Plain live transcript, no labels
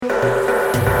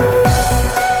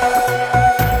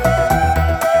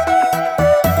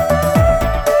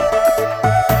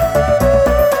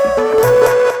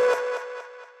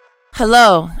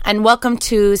Hello, and welcome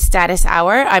to Status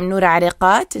Hour. I'm Noura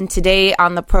Erakat, and today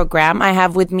on the program I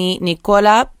have with me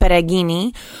Nicola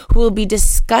Perugini, who will be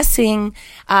discussing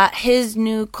his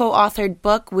new co-authored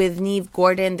book with Neve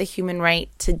Gordon, The Human Right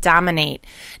to Dominate.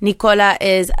 Nicola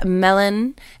is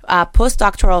Mellon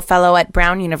postdoctoral fellow at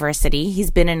Brown University.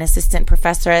 He's been an assistant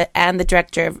professor and the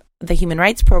director of the Human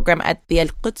Rights Program at the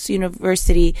Al-Quds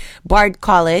University Bard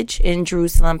College in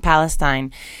Jerusalem,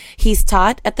 Palestine. He's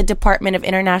taught at the Department of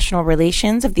International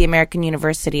Relations of the American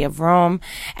University of Rome.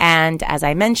 And as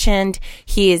I mentioned,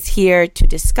 he is here to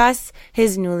discuss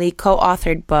his newly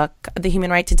co-authored book, The Human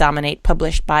Right to Dominate,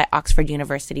 published by Oxford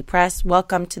University Press.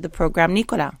 Welcome to the program,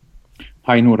 Nicola.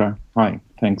 Hi, Noura. Hi.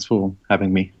 Thanks for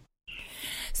having me.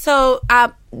 So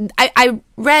I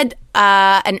read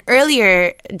an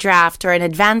earlier draft or an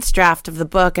advanced draft of the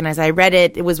book, and as I read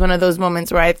it, it was one of those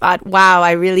moments where I thought, wow,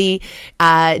 I really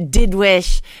did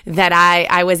wish that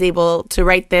I was able to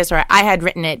write this, or I had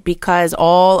written it, because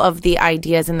all of the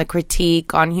ideas and the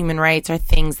critique on human rights are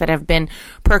things that have been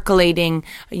percolating,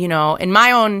 in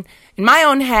my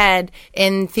own head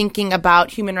in thinking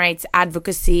about human rights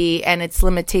advocacy and its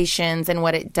limitations and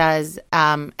what it does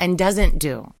and doesn't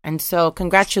do. And so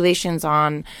congratulations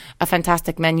on a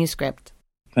fantastic manuscript.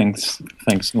 Thanks,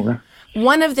 Noura.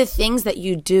 One of the things that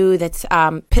you do that's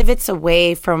pivots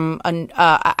away from,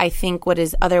 I think, what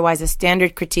is otherwise a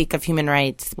standard critique of human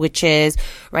rights, which is,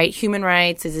 right, human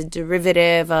rights is a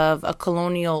derivative of a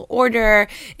colonial order.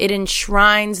 It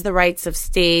enshrines the rights of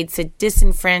states. It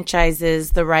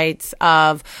disenfranchises the rights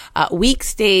of weak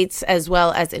states as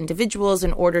well as individuals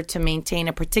in order to maintain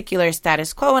a particular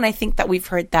status quo. And I think that we've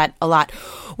heard that a lot.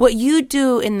 What you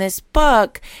do in this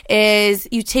book is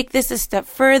you take this a step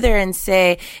further and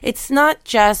say it's not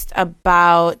just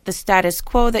about the status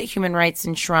quo that human rights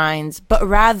enshrines, but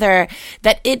rather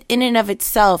that it in and of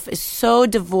itself is so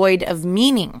devoid of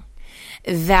meaning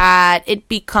that it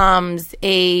becomes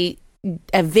a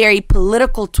very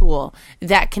political tool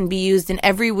that can be used in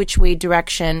every which way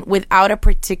direction without a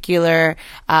particular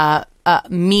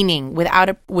meaning,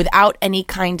 without any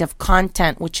kind of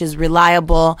content which is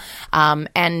reliable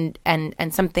and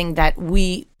something that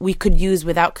we could use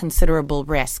without considerable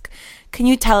risk. Can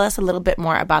you tell us a little bit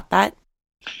more about that?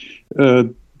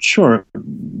 Sure.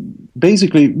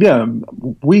 Basically, yeah,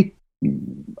 we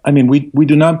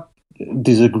do not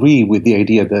disagree with the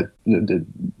idea that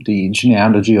the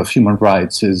genealogy of human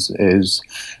rights is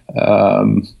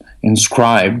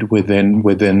inscribed within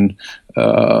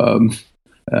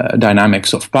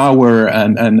dynamics of power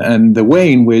and the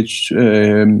way in which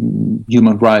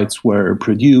human rights were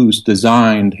produced,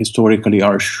 designed, historically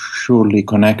are surely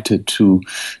connected to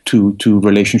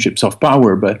relationships of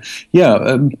power. But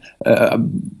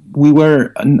we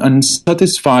were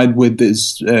unsatisfied with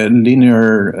these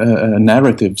linear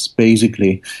narratives,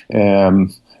 basically,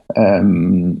 in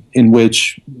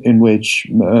which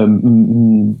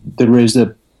there is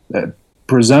a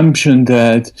presumption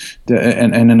and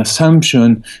an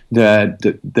assumption that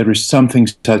there is something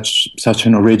such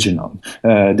an original.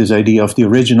 This idea of the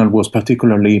original was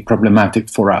particularly problematic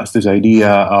for us. This idea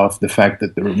of the fact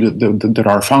that there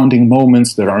are founding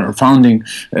moments, there are founding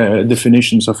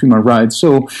definitions of human rights.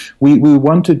 So we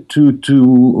wanted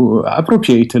to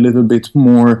appropriate a little bit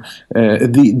more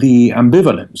the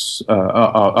ambivalence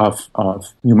of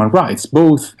human rights,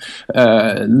 both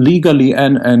legally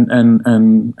and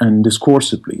discursively.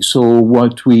 So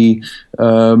what we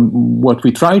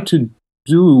try to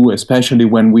do, especially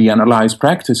when we analyze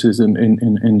practices in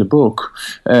the book,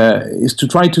 is to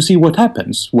try to see what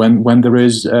happens when there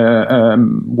is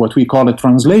what we call a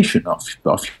translation of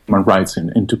human rights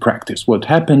into practice. What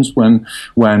happens when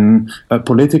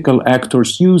political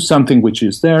actors use something which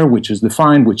is there, which is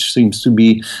defined, which seems to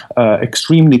be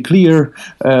extremely clear,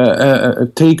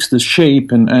 takes the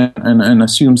shape and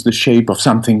assumes the shape of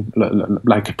something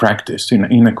like a practice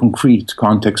in a concrete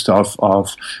context of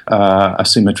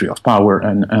asymmetry of power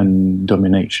and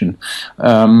domination.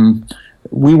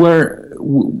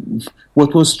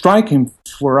 What was striking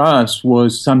for us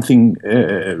was something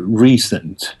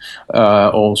recent,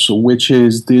 also, which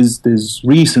is this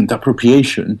recent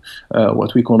appropriation,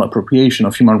 what we call appropriation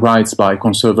of human rights by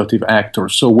conservative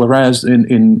actors. So, whereas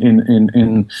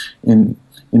in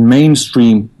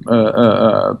mainstream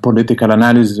political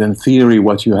analysis and theory,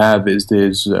 what you have is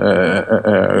this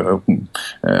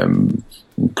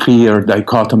clear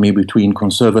dichotomy between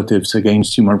conservatives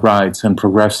against human rights and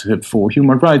progressive for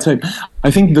human rights.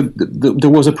 I think that there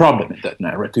was a problem in that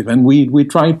narrative, and we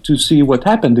tried to see what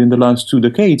happened in the last 2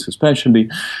 decades, especially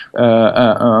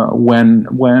when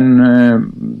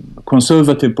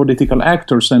conservative political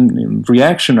actors and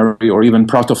reactionary or even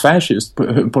proto-fascist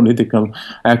political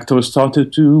actors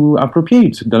started to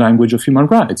appropriate the language of human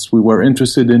rights. We were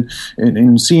interested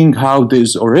in seeing how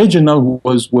this original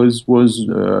was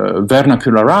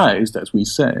vernacularized, as we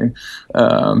say,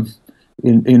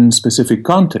 in specific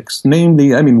contexts.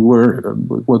 Namely, I mean,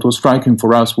 what was striking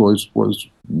for us was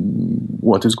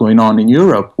what is going on in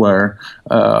Europe, where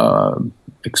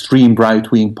extreme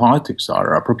right-wing parties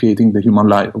are appropriating the human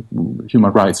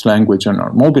rights language and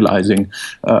are mobilizing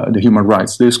the human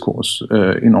rights discourse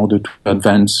in order to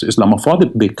advance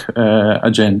Islamophobic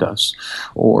agendas,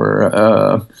 or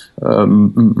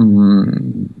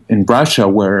in Russia,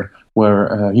 where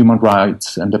human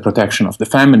rights and the protection of the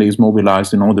family is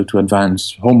mobilized in order to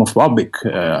advance homophobic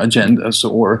agendas,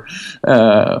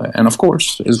 and of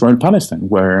course Israel-Palestine,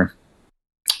 where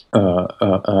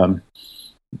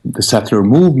the settler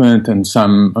movement and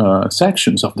some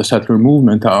sections of the settler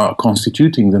movement are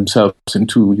constituting themselves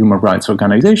into human rights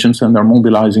organizations and are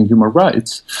mobilizing human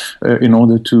rights in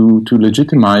order to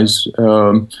legitimize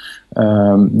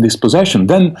this possession.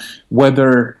 Then,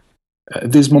 whether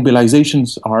these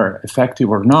mobilizations are effective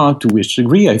or not, to which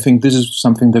degree, I think this is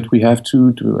something that we have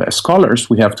to as scholars,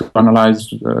 we have to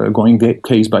analyze going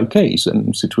case by case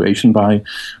and situation by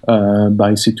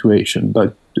situation.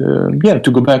 But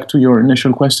to go back to your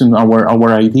initial question,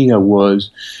 our idea was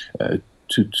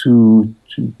to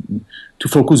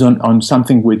focus on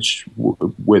something which,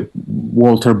 with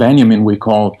Walter Benjamin, we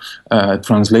call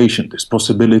translation, this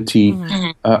possibility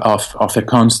of a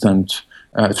constant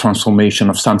transformation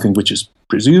of something which is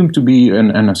presumed to be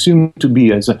and assumed to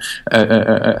be as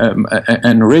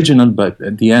an original, but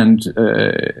at the end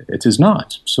it is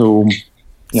not. So,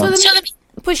 yeah. So let me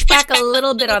push back a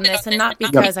little bit on this, and not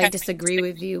because I disagree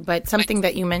with you, but something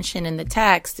that you mentioned in the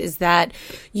text is that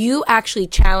you actually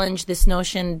challenge this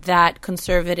notion that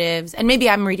conservatives, and maybe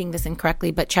I'm reading this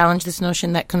incorrectly, but challenge this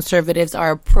notion that conservatives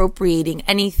are appropriating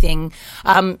anything.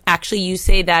 Actually, you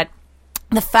say that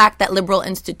the fact that liberal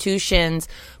institutions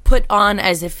put on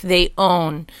as if they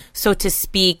own, so to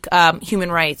speak,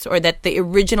 human rights, or that the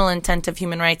original intent of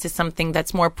human rights is something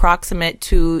that's more proximate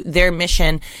to their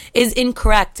mission, is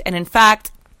incorrect. And in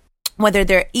fact, whether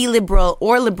they're illiberal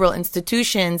or liberal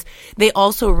institutions, they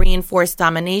also reinforce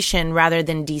domination rather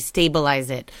than destabilize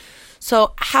it.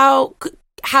 So how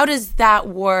does that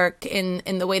work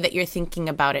in the way that you're thinking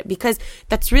about it? Because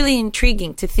that's really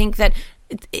intriguing to think that,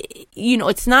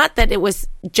 it's not that it was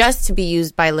just to be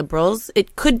used by liberals.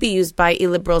 It could be used by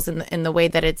illiberals in the way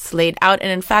that it's laid out. And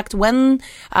in fact, when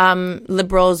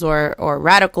liberals or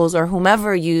radicals or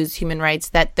whomever use human rights,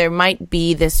 that there might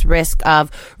be this risk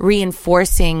of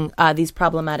reinforcing these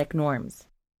problematic norms.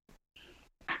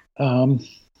 Well,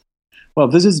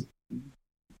 this is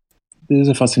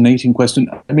a fascinating question.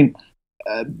 I mean,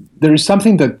 there is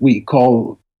something that we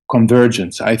call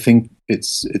convergence. I think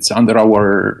it's under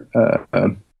our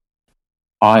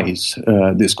eyes,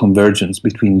 this convergence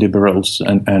between liberals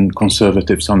and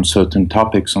conservatives on certain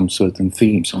topics, on certain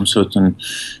themes, on certain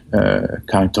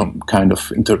kind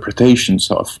of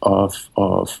interpretations of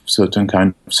certain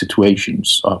kind of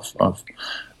situations of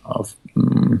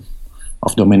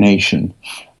domination.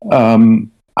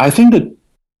 I think that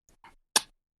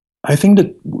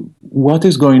what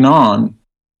is going on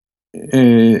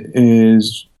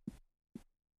is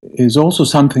also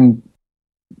something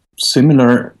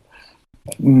similar.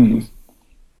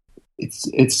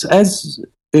 It's as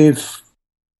if,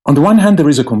 on the one hand, there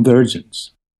is a convergence,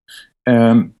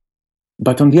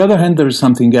 but on the other hand, there is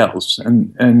something else,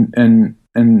 and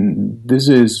this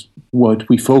is what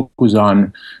we focus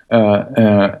on,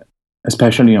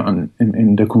 especially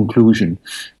in the conclusion.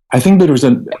 I think there is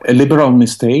a liberal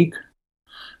mistake,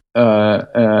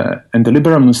 and the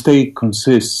liberal mistake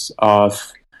consists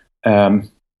of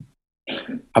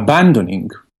abandoning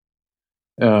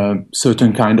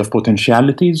certain kind of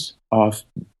potentialities of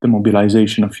the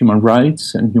mobilization of human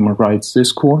rights and human rights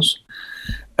discourse.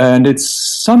 And it's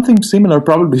something similar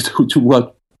probably to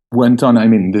what went on. I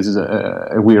mean, this is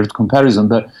a weird comparison,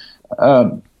 but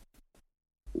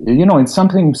it's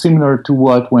something similar to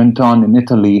what went on in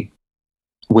Italy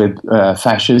with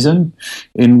fascism,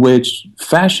 in which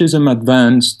fascism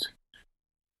advanced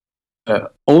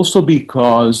also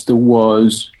because there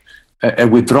was a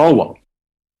withdrawal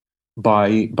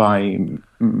by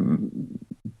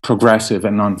progressive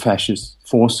and non-fascist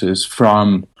forces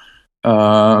from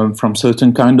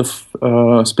certain kind of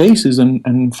spaces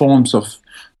and forms of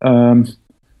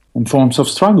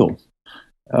struggle.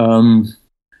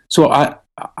 So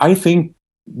I think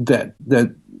that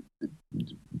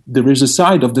there is a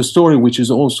side of the story which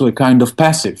is also a kind of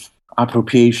passive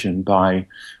appropriation by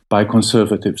by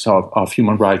conservatives of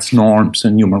human rights norms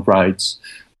and human rights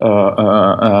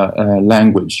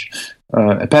language.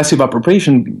 A passive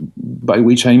appropriation, by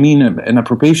which I mean an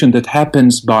appropriation that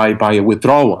happens by a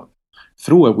withdrawal,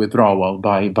 through a withdrawal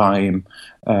by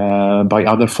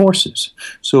other forces.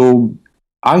 So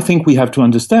I think we have to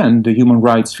understand the human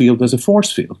rights field as a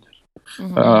force field.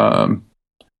 Mm-hmm.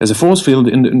 As a force field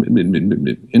in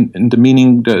the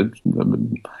meaning that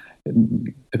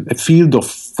a field of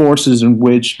forces in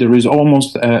which there is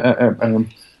almost a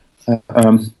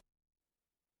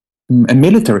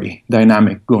military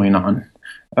dynamic going on,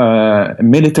 a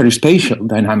military spatial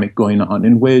dynamic going on,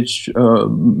 in which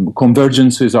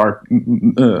convergences are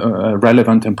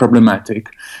relevant and problematic,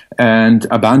 and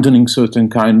abandoning certain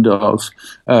kind of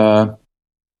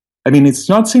it's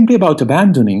not simply about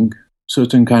abandoning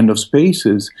certain kind of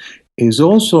spaces, is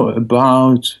also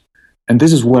about, and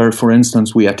this is where, for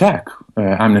instance, we attack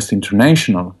Amnesty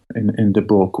International in the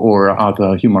book, or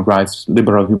other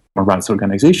liberal human rights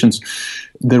organizations.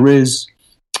 There is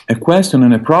a question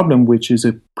and a problem, which is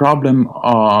a problem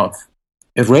of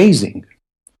erasing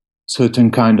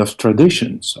certain kind of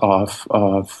traditions of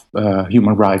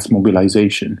human rights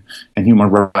mobilization and human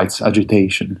rights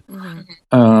agitation.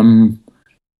 Mm-hmm.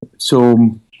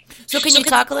 So can you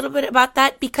talk a little bit about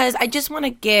that? Because I just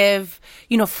want to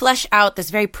flesh out this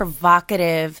very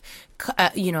provocative,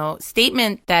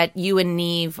 statement that you and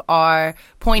Neve are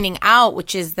pointing out,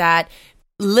 which is that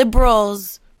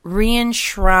liberals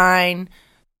re-enshrine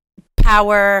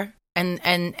power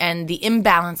and the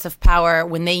imbalance of power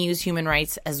when they use human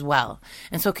rights as well.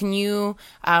 And so can you,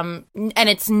 and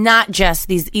it's not just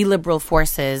these illiberal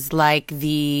forces like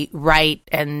the right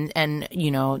and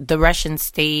the Russian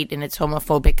state and its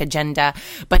homophobic agenda,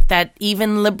 but that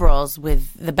even liberals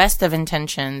with the best of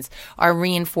intentions are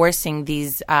reinforcing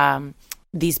these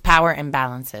power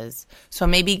imbalances. So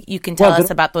maybe you can tell us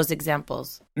about those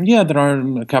examples. Yeah,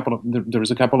 there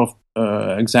is a couple of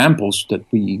examples that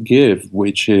we give,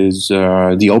 which is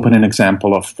the opening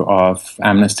example of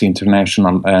Amnesty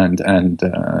International and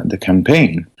the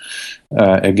campaign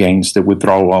against the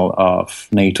withdrawal of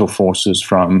NATO forces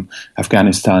from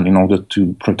Afghanistan in order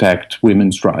to protect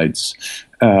women's rights.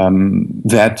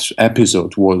 That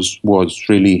episode was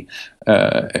really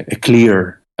a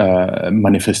clear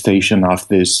manifestation of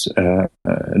this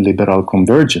liberal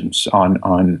convergence on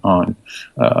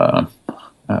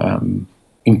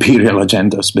imperial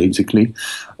agendas, basically.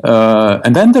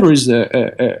 And then there is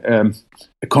a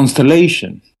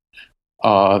constellation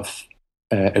of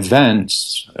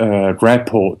events,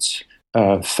 reports,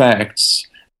 facts,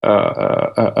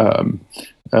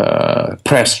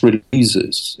 press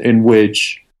releases in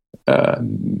which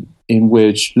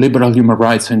liberal human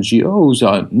rights NGOs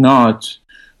are not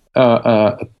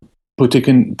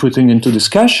putting into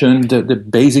discussion the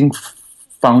basic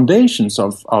foundations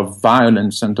of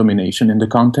violence and domination in the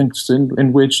context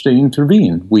in which they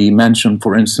intervene. We mentioned,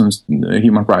 for instance, the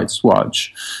Human Rights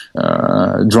Watch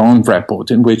drone report,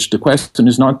 in which the question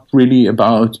is not really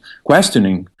about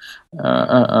questioning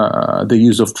the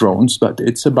use of drones, but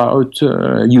it's about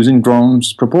using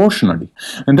drones proportionally.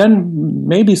 And then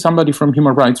maybe somebody from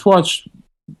Human Rights Watch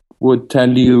would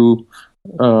tell you,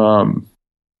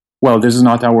 well, this is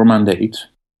not our mandate.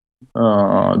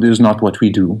 This is not what we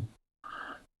do.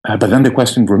 But then the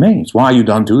question remains: why you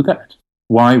don't do that?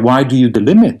 Why do you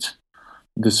delimit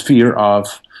the sphere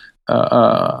of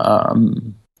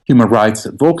human rights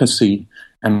advocacy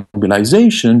and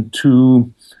mobilization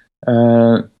to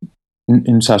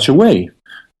in such a way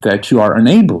that you are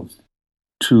unable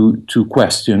to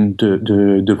question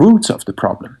the roots of the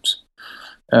problems?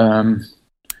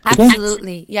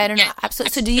 Absolutely. Yeah, I don't know.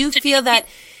 Absolutely. So do you feel that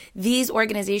these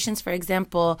organizations, for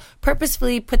example,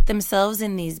 purposefully put themselves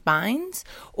in these binds?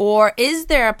 Or is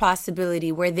there a possibility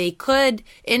where they could,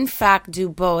 in fact, do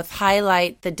both,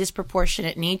 highlight the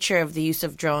disproportionate nature of the use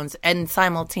of drones and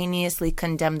simultaneously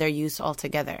condemn their use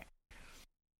altogether?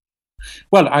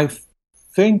 Well, I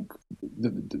think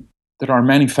there are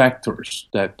many factors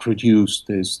that produce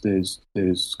this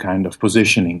kind of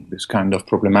positioning, this kind of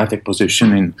problematic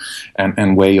positioning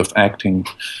and way of acting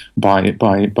by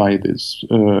these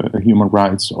human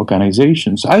rights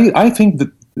organizations. I think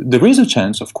that there is a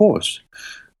chance, of course,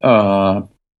 to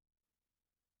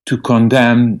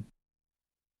condemn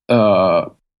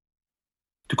the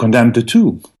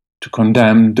two, to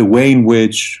condemn the way in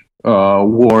which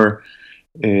war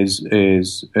is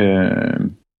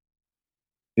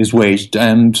waged,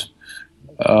 and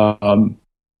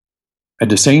at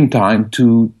the same time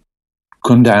to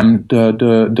condemn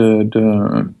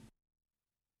the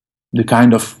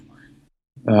kind of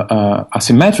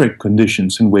asymmetric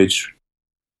conditions in which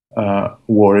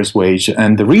war is waged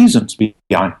and the reasons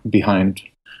behind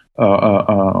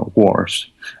wars.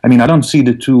 I mean, I don't see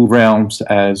the two realms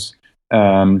as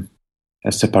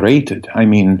separated. I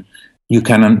mean, you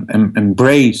can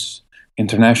embrace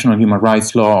international human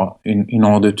rights law in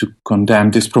order to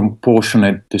condemn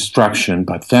disproportionate destruction,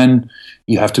 but then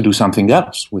you have to do something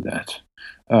else with that.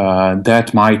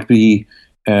 That might be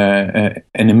an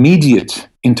immediate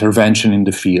intervention in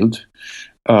the field,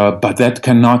 but that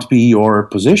cannot be your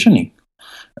positioning.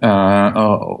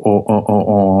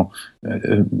 Or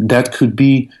that could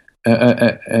be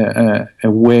a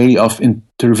way of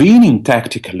intervening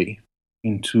tactically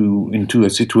into a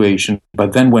situation,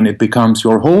 but then when it becomes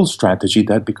your whole strategy,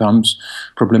 that becomes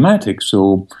problematic.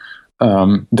 So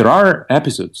there are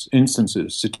episodes,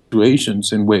 instances,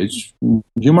 situations in which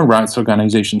human rights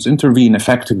organizations intervene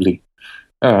effectively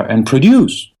and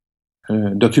produce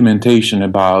documentation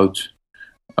about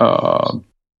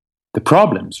the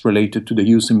problems related to the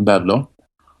use in bello.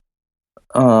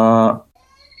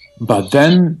 But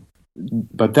then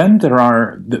there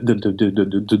are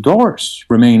the doors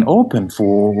remain open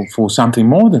for something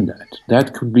more than that.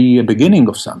 That could be a beginning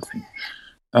of something.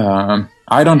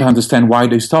 I don't understand why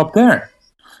they stop there.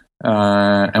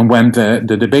 And when the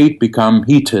debate become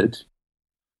heated,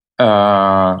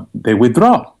 they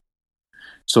withdraw.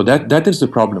 So that is the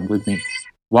problem with me.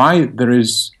 Why there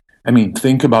is, I mean,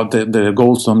 think about the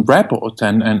Goldstone report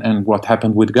and what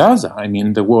happened with Gaza. I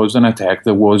mean, there was an attack,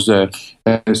 there was an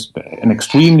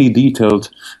extremely detailed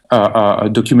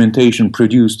documentation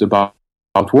produced about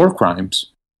war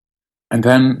crimes, and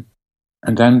then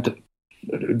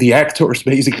the actors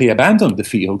basically abandoned the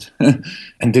field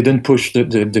and didn't push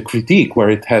the critique where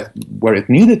it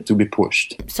needed to be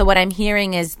pushed. So what I'm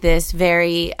hearing is this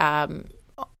very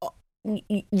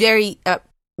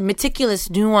meticulous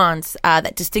nuance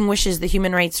that distinguishes the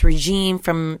human rights regime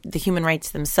from the human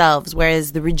rights themselves,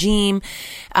 whereas the regime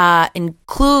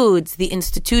includes the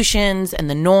institutions and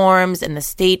the norms and the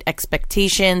state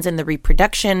expectations and the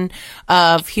reproduction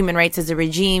of human rights as a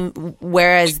regime,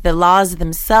 whereas the laws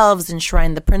themselves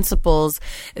enshrine the principles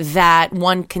that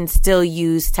one can still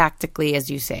use tactically, as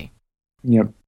you say. Yep.